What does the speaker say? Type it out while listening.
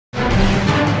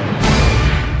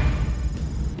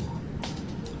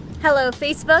Hello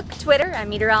Facebook, Twitter, I'm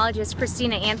meteorologist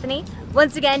Christina Anthony.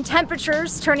 Once again,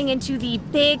 temperatures turning into the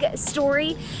big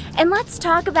story. And let's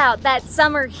talk about that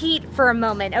summer heat for a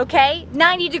moment, okay?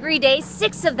 90-degree days,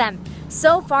 6 of them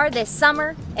so far this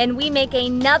summer, and we make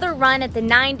another run at the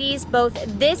 90s both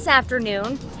this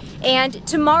afternoon and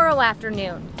tomorrow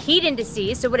afternoon. Heat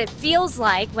indices, so what it feels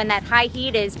like when that high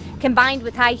heat is combined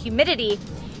with high humidity,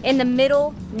 in the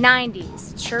middle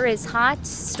 90s. It sure is hot.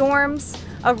 Storms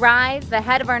arrive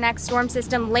ahead of our next storm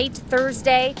system late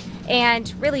Thursday,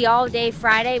 and really all day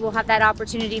Friday we'll have that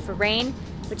opportunity for rain,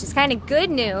 which is kind of good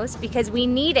news because we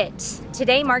need it.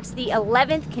 Today marks the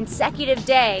 11th consecutive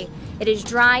day it is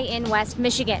dry in West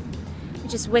Michigan. I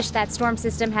just wish that storm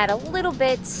system had a little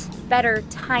bit better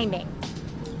timing.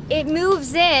 It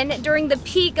moves in during the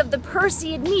peak of the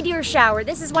Perseid meteor shower.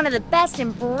 This is one of the best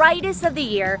and brightest of the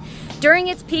year. During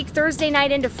its peak Thursday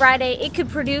night into Friday, it could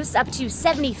produce up to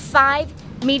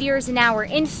 75 meteors an hour.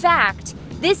 In fact,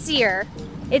 this year,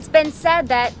 it's been said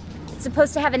that it's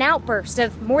supposed to have an outburst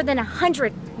of more than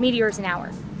 100 meteors an hour.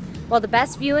 Well, the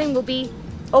best viewing will be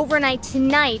overnight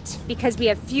tonight because we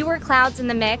have fewer clouds in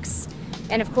the mix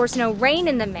and of course no rain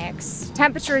in the mix.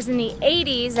 Temperatures in the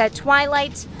 80s at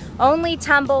twilight, only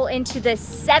tumble into the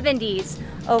 70s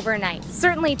overnight.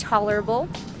 Certainly tolerable.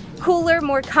 Cooler,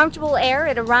 more comfortable air,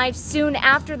 it arrives soon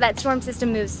after that storm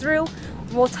system moves through.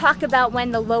 We'll talk about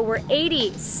when the lower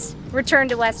 80s return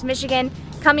to West Michigan.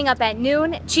 Coming up at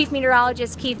noon, Chief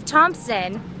Meteorologist Keith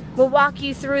Thompson will walk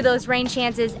you through those rain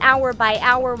chances hour by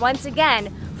hour once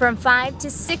again from 5 to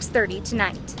 6:30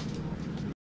 tonight.